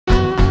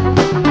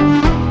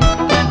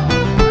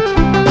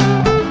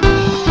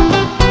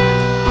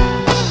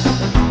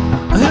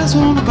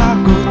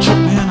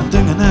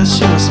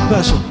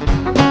special.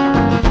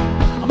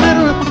 I met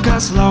her at my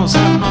castle, I was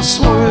having a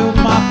swirl with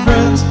my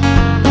friends.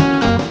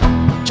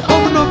 She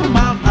opened up her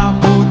mouth and I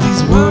wrote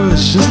these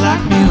words just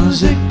like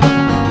music.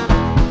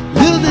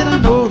 Little did I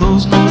know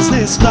those notes,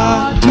 they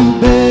start to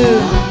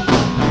build.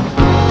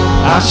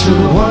 I should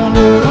have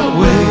wandered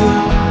away.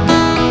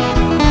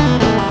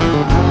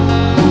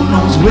 Who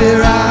knows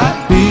where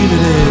I'd be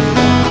today?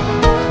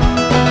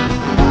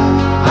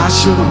 I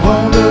should have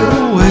wandered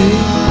away.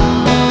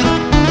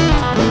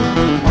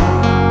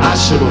 I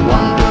should have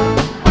wandered.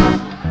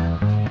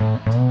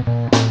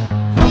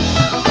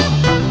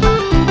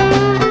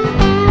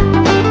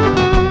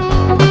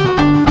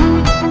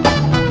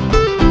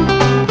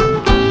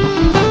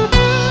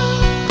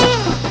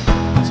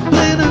 So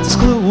playing at the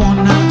school one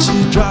night,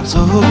 she drops a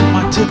hook in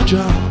my tip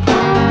jar.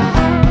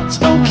 There's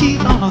no key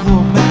on the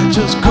door, man,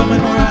 just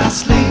coming where I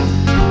sleep.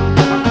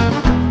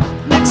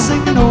 Next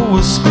thing you know,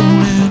 we're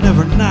spooning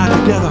every night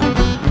together.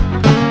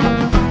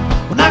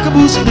 When I can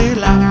boost the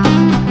daylight,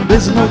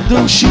 there's no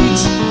blue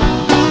sheets.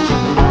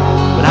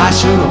 But I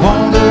should have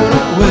wandered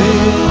away.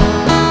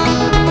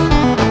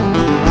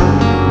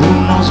 Who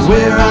knows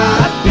where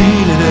I'd be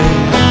today?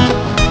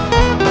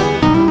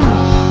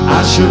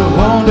 I should have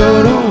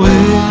wandered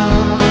away.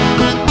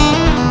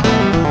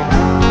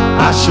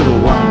 I should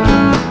have wandered.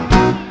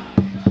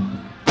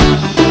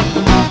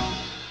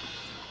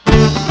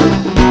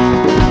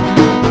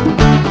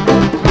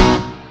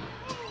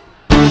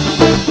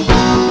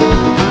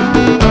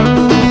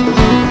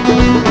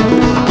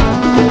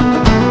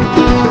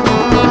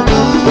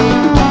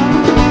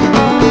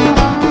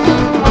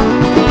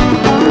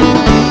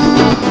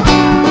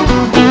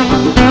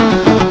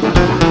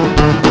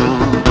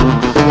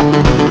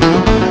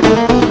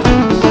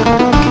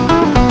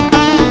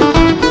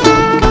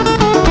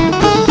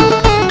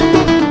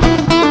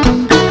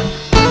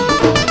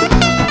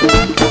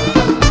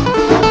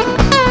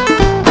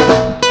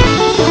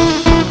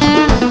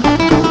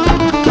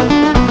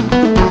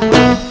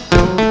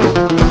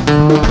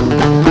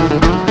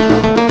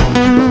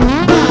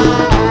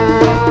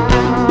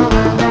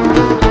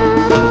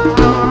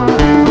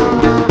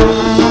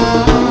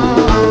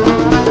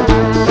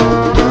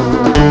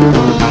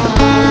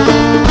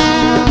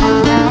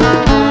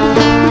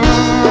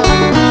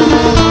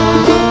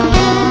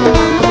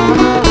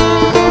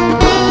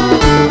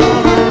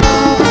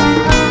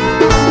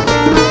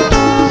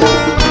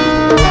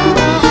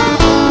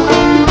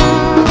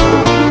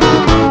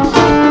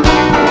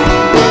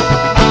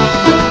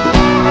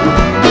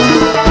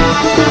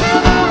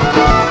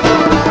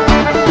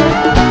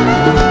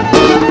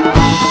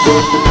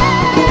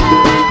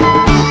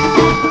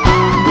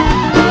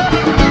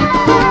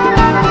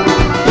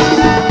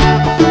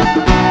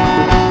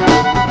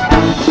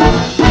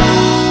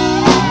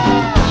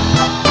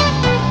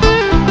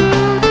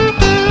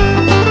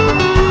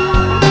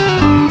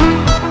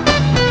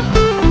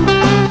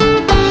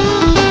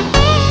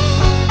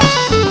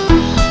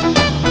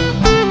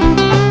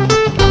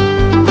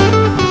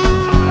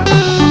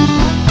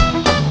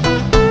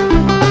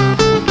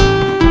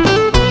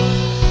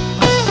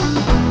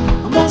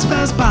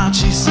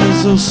 She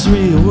says those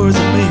 3 words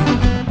of me.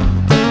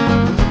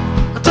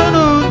 I turn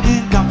her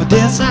in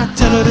confidence, I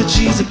tell her that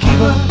she's a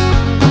keeper.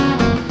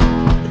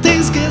 When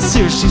things get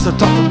serious, she starts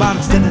talking about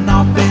extending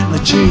our family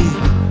tree.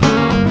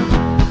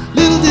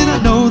 Little did I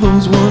know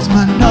those words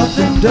meant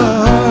nothing to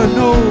her,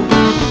 no.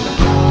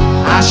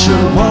 I should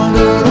have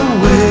wandered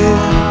away.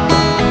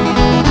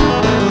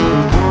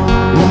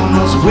 Who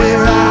knows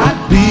where I'd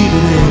be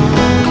today?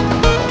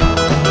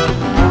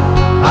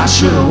 I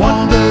should have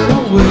wandered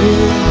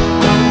away.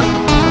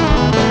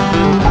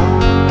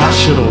 I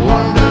should have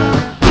wandered.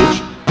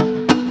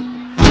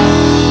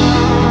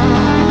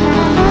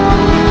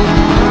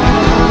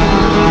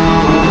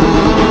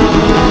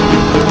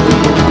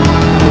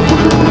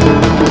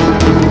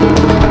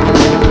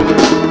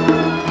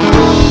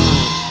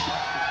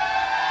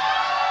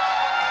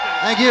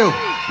 Thank you.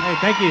 Hey,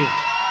 thank you.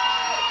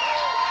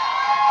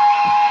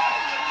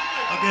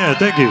 Yeah,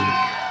 thank you.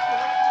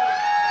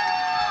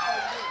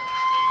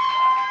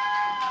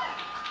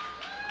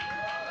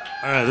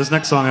 All right, this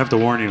next song I have to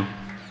warn you.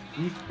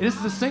 This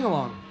is a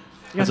sing-along.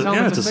 Yeah,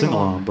 it's a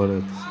sing-along,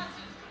 but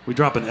we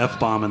drop an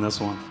F-bomb in this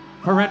one.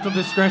 Parental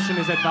discretion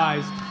is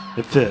advised.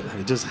 It fit.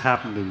 It just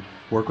happened to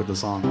work with the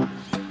song.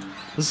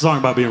 This is a song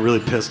about being really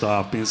pissed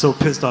off, being so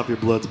pissed off your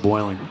blood's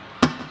boiling.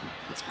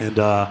 And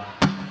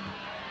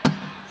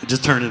it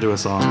just turned into a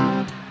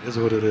song. It is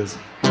what it is.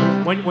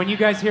 When you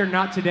guys hear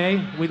 "Not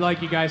Today," we'd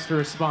like you guys to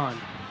respond.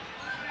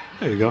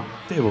 There you go.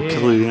 Dave will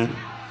clue you in.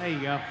 There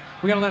you go.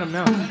 We gotta let them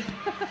know.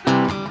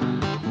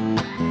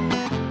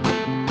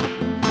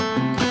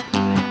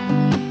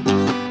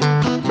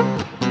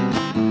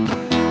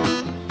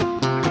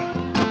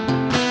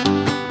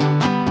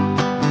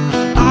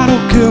 I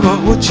don't care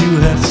about what you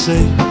have to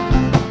say.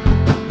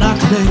 Not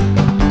today.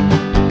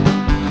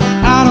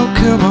 I don't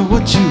care about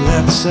what you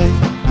have to say.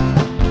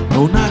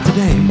 No, not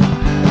today.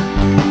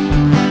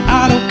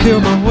 I don't care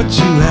about what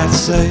you have to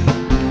say.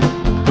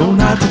 No,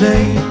 not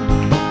today.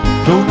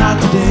 No,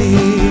 not today.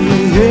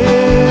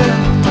 Yeah.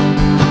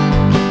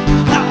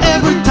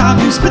 time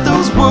you spit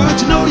those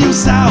words, you know you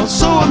sound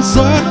so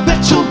absurd. I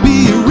bet you'll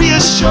be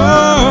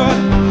reassured.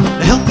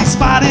 A healthy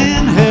spot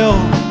in hell,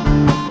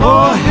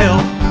 oh hell.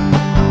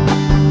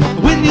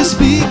 When you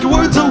speak, your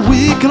words are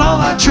weak, and all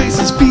I trace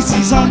is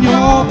feces on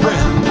your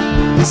breath.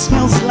 It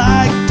smells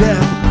like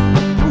death.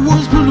 Your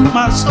words pollute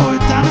my soul.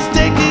 Time is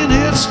taking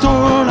its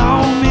toll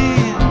on me.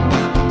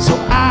 So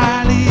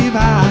I leave.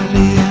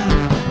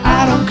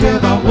 I don't care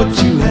about what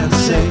you have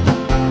to say.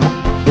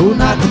 Oh,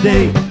 not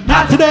today,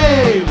 not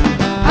today.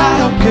 I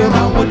don't care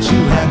about what you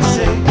have to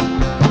say.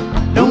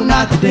 No,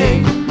 not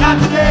today, not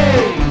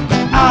today.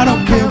 I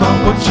don't care about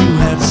what you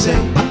have to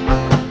say.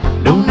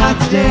 No, not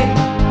today,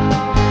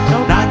 no,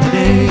 not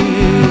today.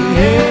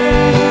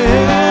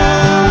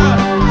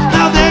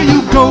 Now there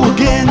you go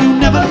again. You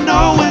never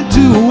know when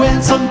to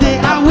end. Someday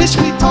I wish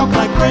we talked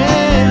like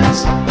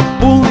friends.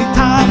 Only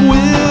time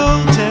will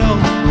tell.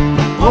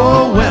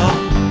 Oh well.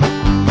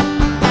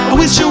 I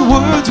wish your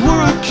words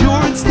were a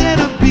cure instead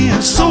of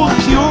being so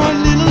pure. A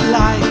little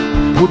light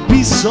would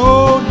be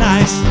so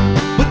nice,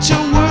 but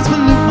your words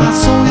pollute my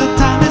soul. Your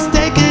time is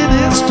taking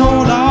its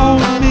toll on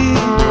me.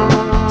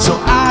 So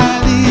I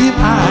leave.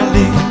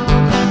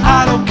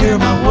 I don't care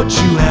about what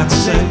you have to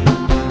say.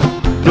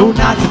 No,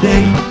 not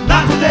today,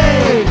 not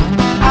today.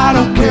 I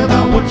don't care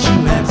about what you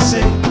have to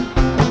say.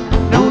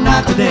 No,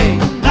 not today,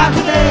 not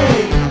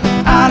today.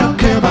 I don't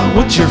care about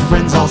what your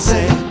friends all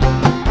say,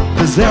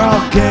 'cause they're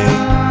all gay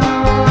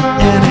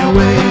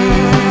anyway.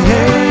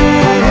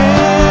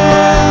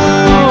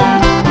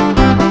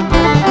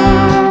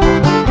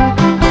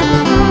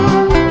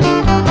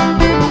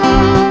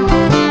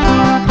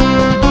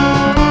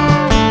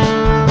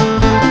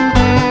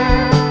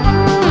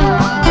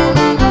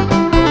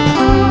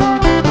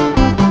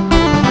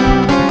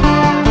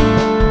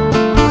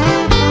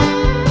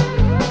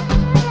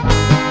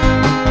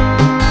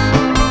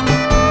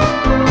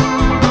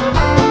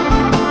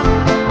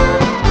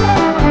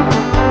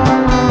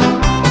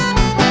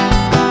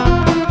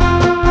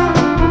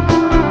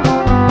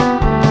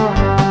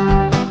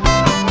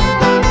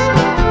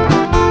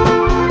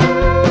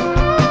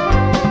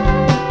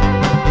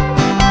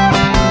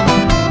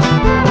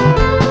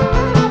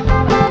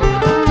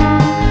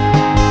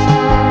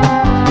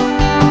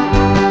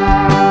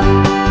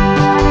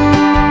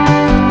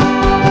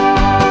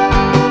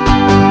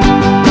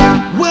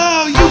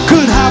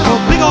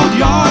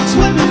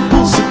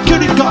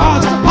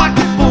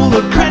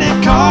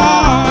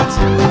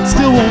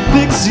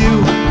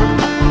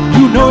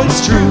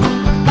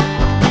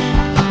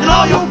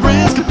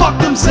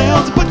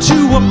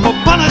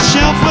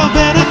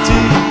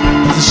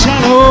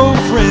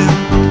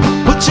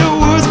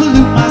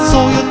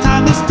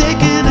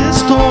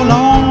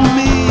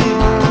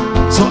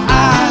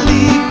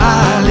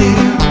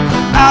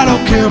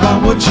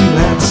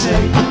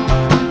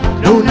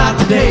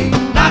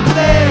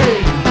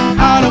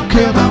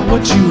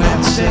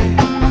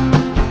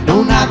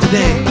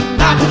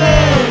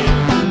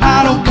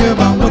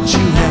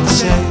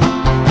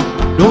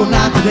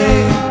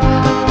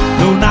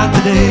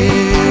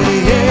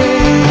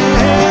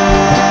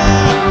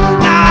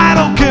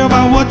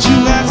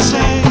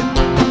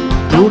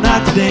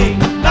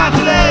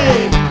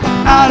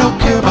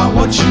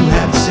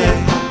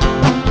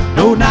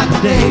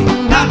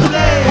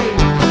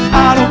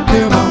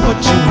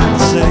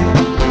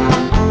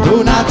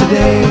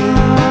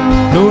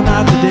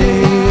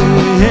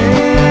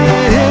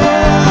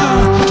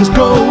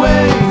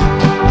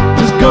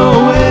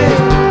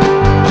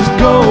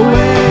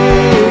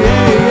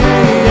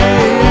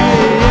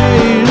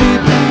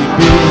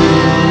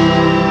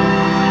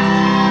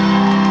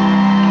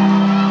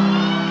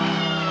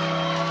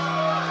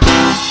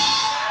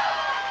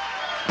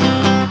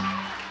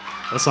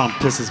 That song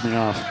pisses me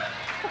off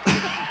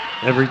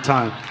every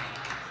time.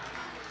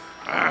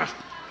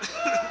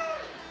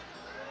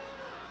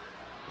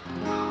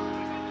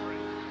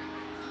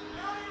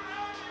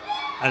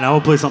 And I will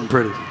play something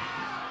pretty.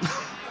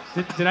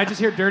 Did I just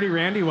hear Dirty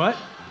Randy? What?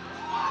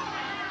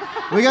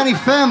 We got any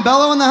fam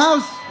bellow in the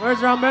house? Where's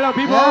Rombello,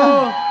 people?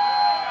 Yeah.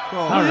 Cool.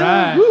 All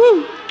right.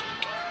 Woo.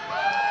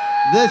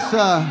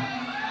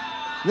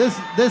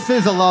 This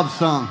is a love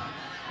song.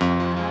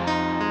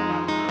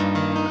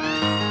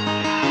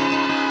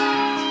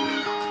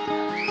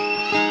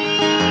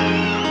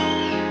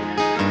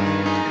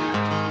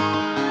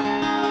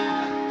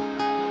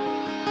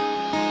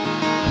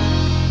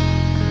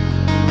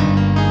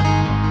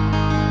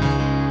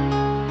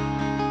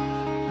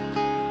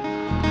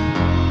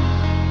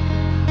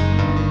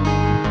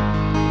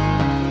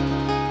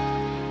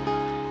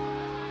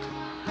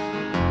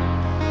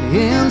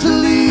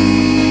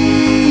 Angeline,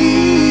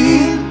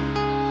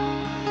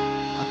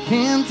 I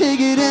can't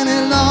take it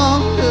any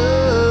longer.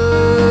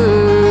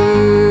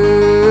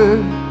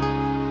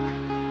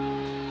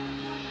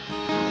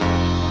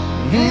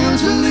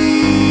 Angeline,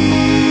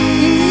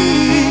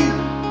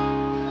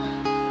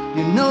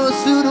 you know I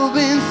should have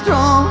been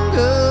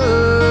stronger.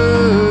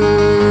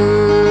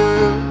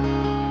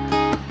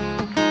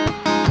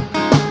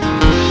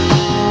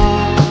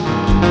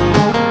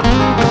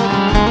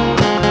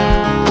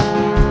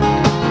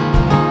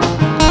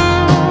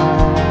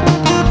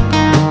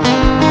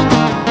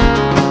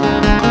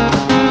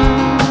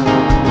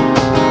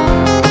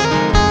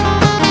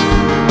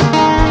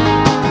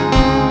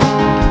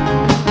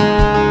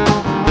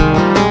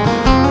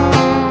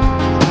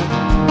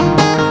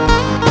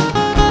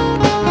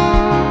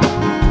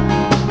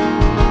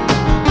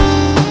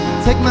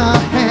 take my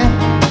hand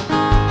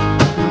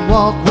and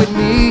walk with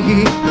me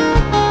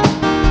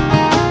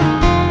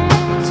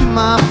to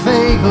my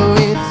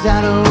favorite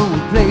shadowy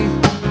place.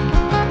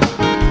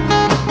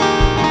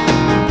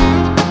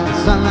 The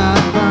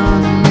sunlight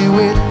burns me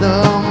with the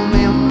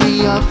memory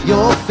of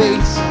your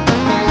face.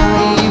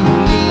 Now you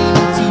lean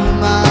into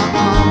my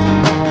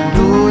arms,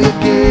 know you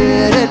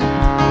get it.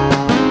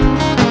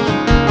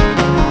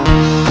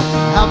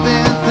 I've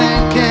been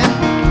thinking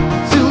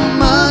too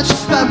much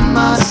about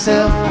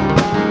myself,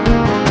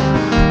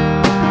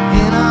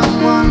 and I'm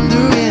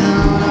wondering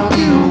if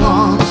you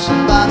want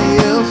somebody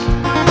else.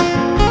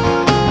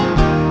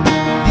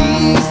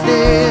 These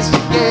days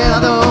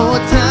together,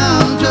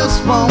 time just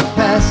won't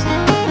pass.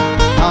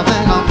 I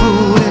think I'm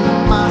fooling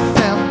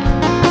myself.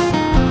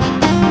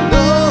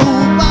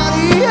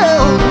 Nobody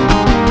else.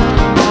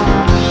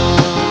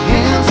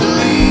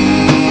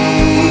 Angeline,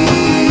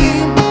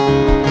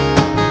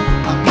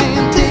 I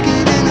can't take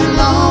it any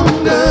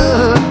longer.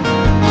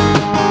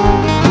 Oh,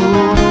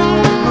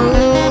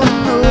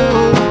 no, no.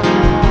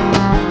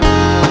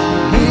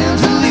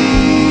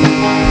 Angeline,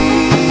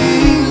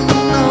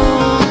 no,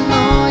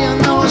 no, you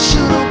know I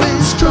should have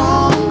been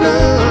stronger.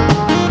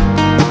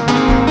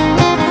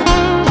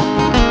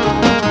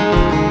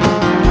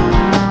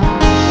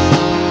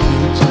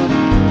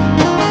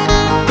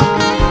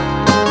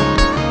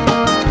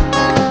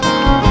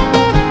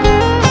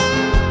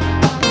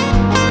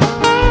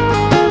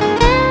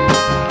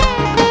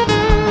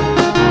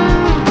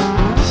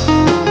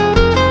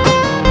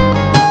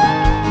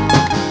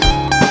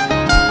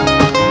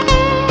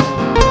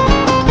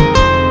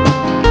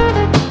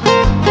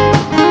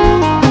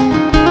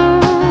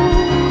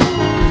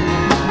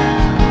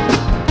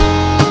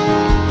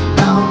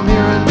 Now I'm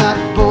hearing that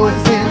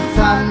voice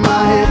inside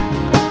my head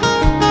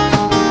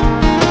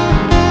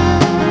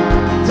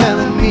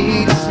telling me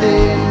to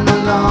stay no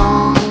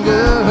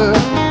longer,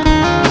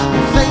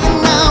 saying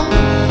now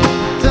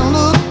don't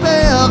look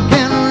back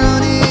and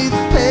run as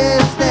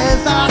fast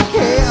as I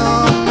can.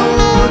 No,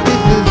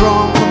 this is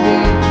wrong for me.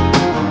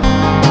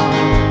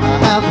 I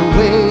have to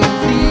wait and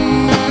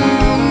see.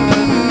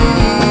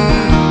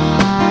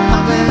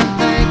 I've been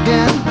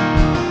thinking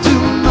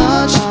too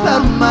much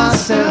about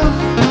myself,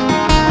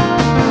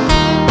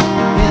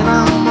 and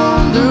I'm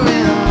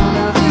wondering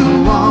if you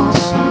want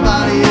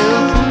somebody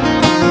else.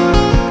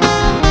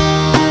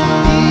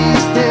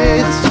 These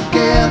days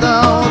together,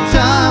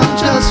 time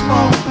just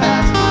won't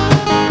pass.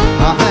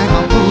 I think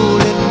I'm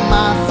fooling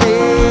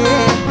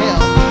myself.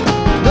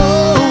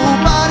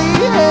 Nobody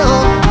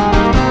else.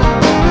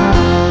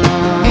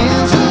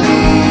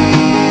 Angeline,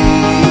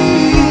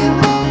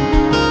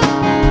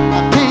 I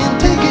can't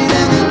take it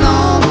any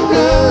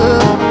longer.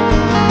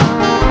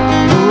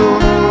 No,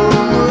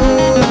 no,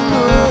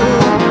 no.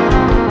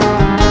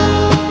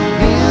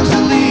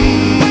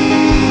 Angeline,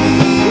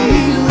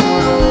 no,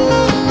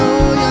 no,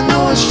 you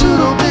know I should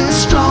have been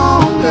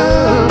stronger.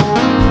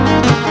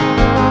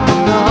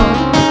 No,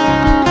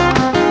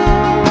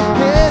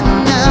 and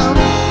now,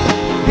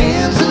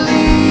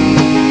 Angeline,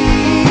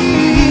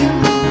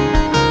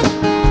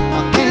 I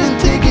can't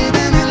take it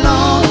any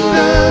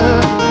longer.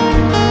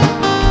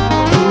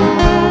 No,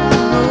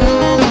 no,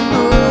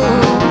 no.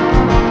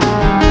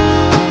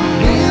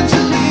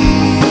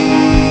 Angeline,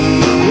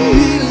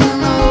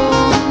 no,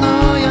 no,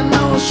 you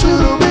know I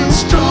should have been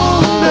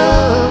stronger.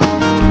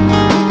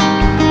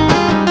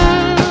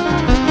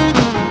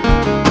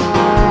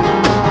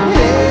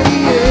 Yeah,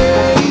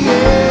 yeah,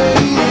 yeah,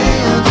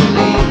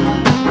 Angeline.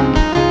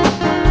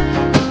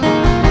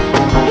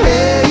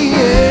 Yeah,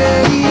 yeah,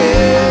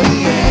 yeah,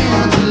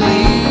 Angeline.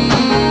 Yeah,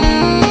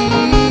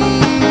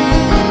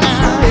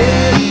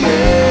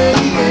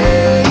 yeah,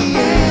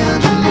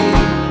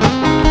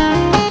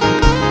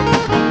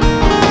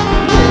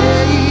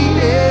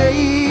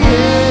 yeah,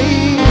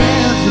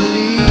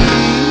 Angeline.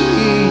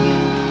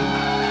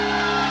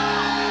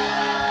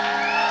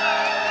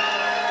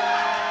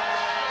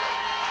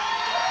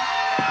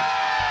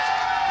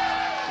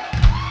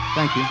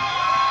 Thank you.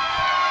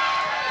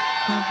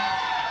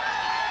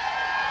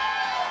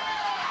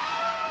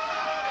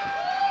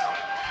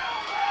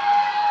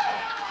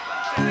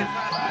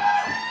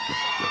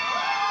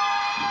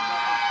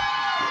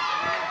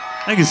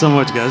 Thank you so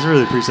much, guys. I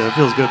really appreciate it. It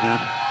feels good, man.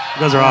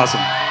 You guys are awesome.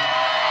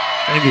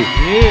 Thank you.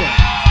 Yeah.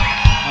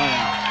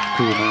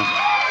 Cool, man.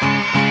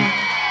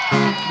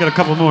 Got a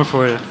couple more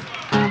for you.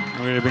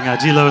 We're gonna bring out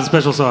G-Lo and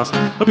Special Sauce.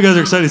 Hope you guys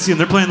are excited to see them.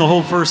 They're playing the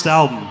whole first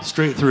album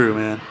straight through,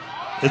 man.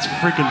 It's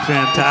freaking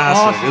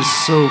fantastic. Awesome. It's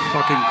so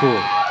fucking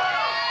cool.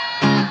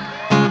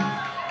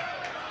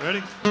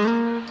 Ready?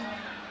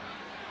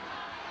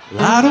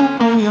 Well, I don't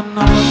know your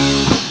number.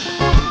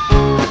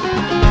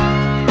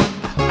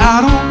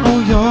 I don't know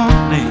your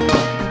name.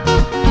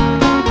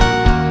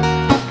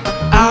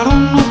 I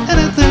don't know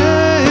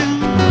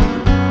anything.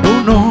 Oh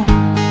no,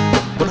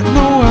 but I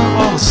know we're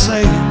all the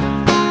same.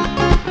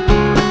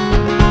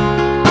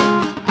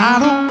 I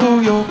don't know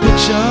your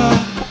picture.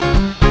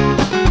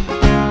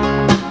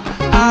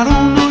 I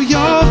don't know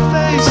your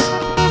face.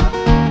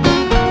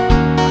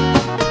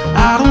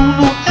 I don't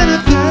know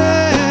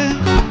anything.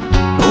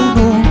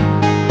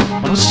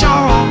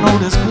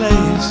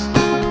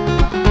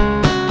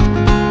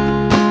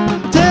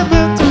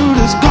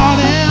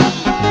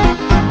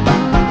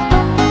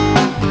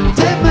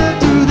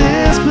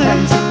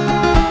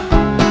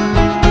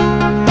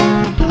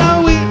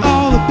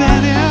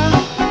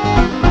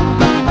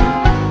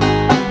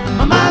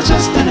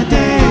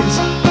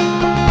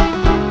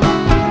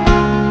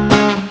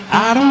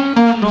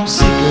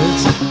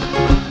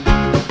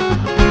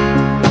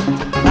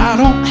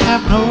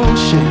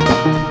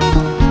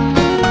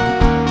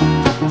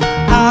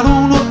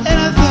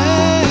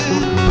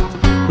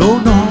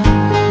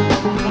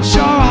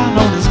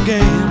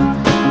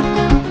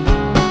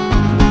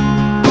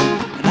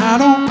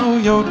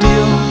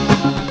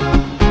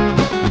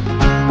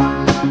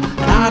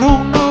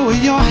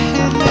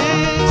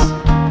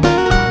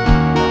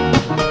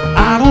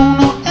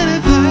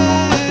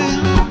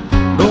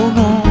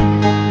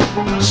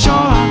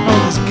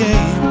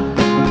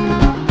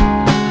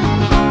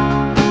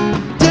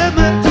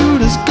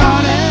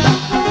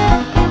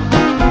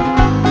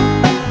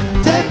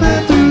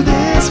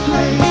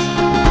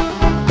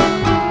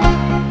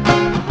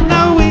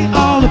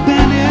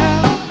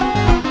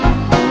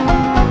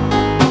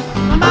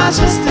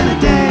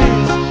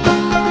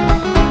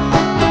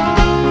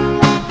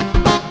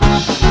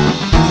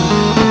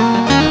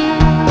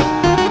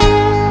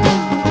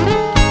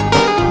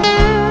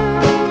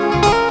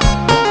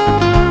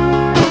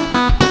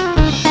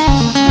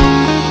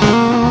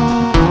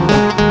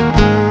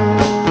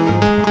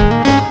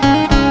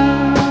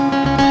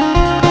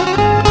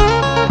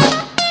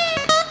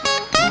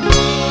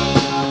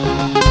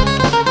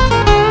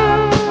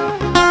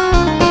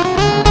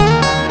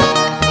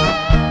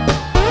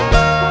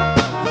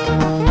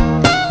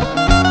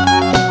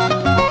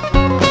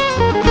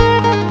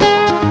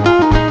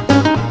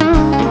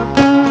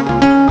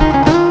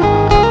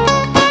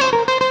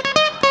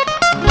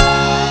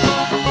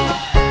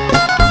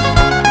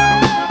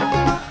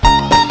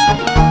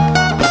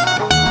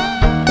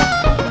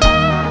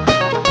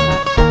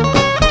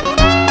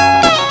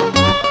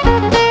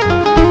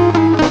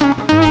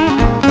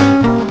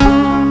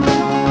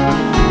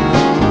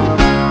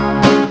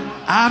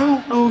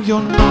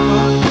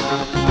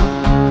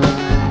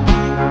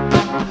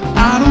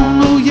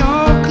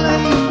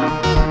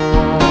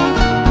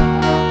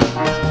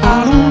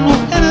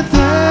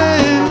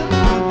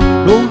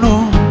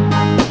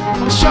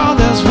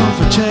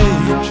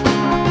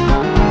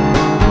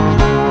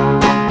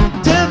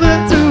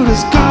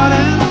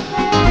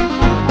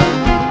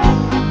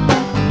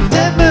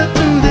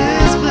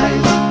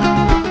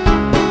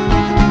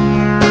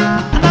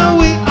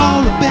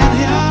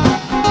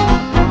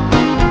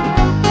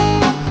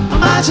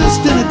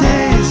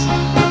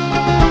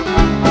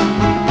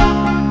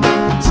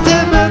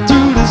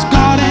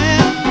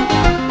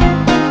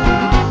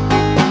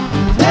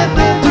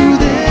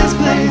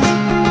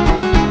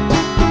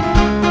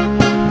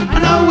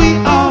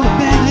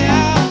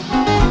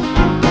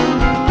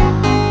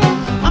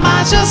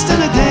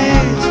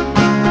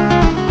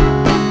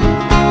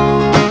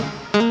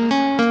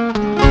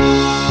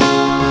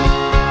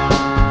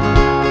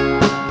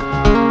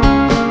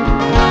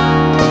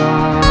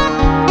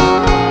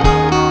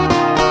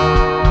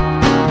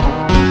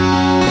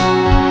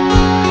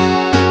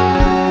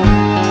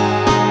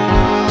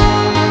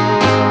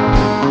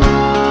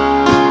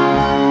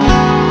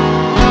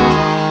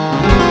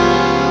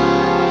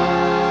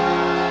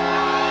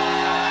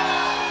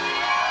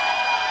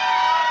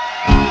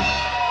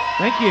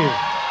 Thank you.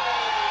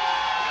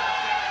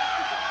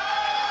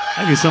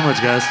 Thank you so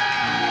much, guys.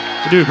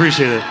 I do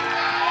appreciate it.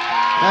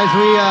 Guys,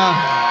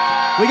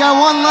 we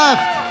got one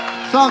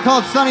left. Song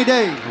called Sunny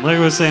Day. Like I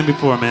was saying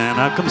before, man,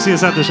 come see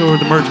us at the show or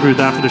the merch booth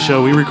after the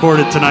show. We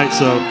recorded tonight,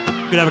 so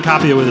you can have a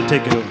copy of it and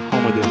take it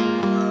home with you.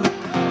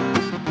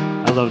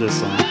 I love this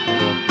song.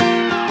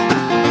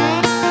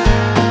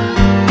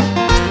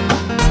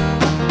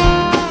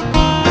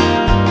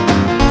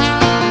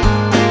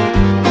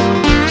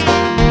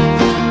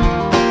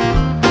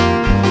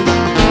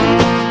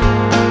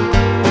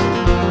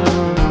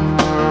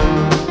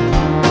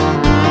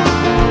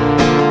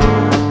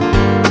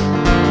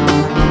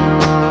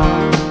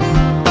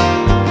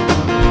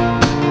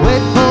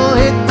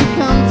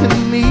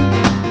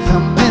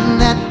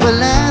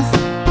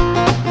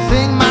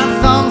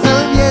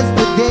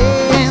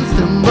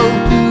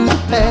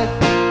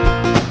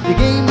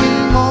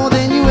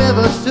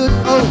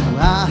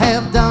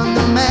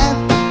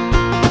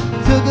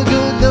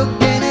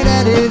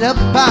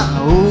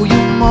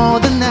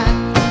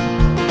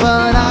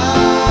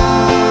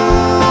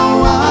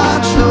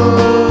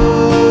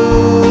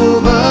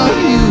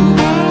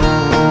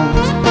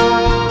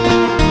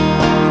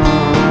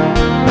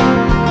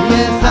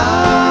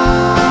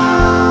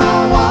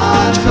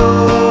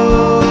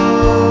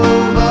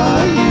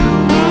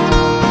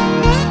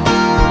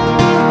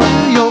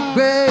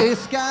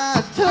 Sky